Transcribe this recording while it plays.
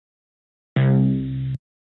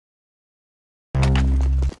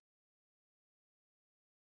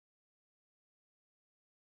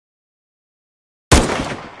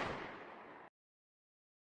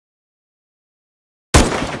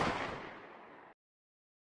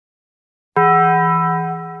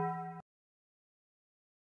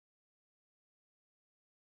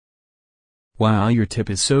Wow, your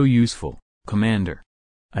tip is so useful, Commander.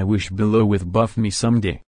 I wish Below would buff me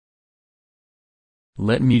someday.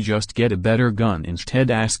 Let me just get a better gun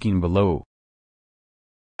instead asking Below.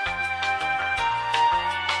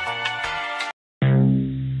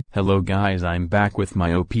 Hello guys, I'm back with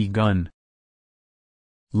my OP gun.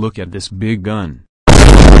 Look at this big gun.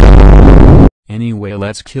 Anyway,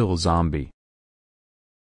 let's kill zombie.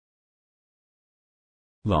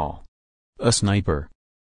 Lol. A sniper.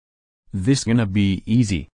 This gonna be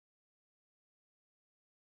easy.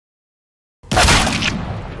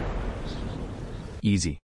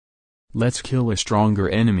 Easy. Let's kill a stronger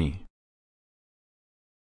enemy.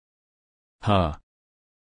 Huh.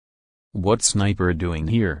 What sniper doing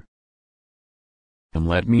here?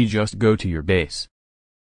 Let me just go to your base.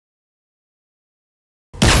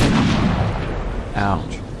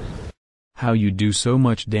 Ouch. How you do so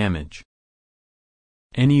much damage?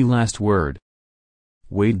 Any last word?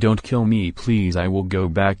 Wait, don't kill me please, I will go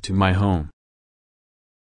back to my home.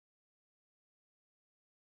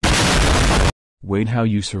 Wait, how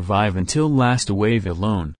you survive until last wave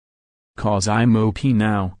alone? Cause I'm OP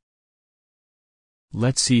now.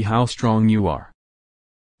 Let's see how strong you are.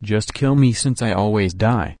 Just kill me since I always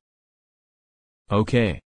die.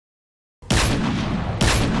 Okay.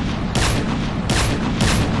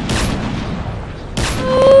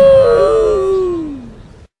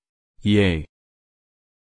 Yay.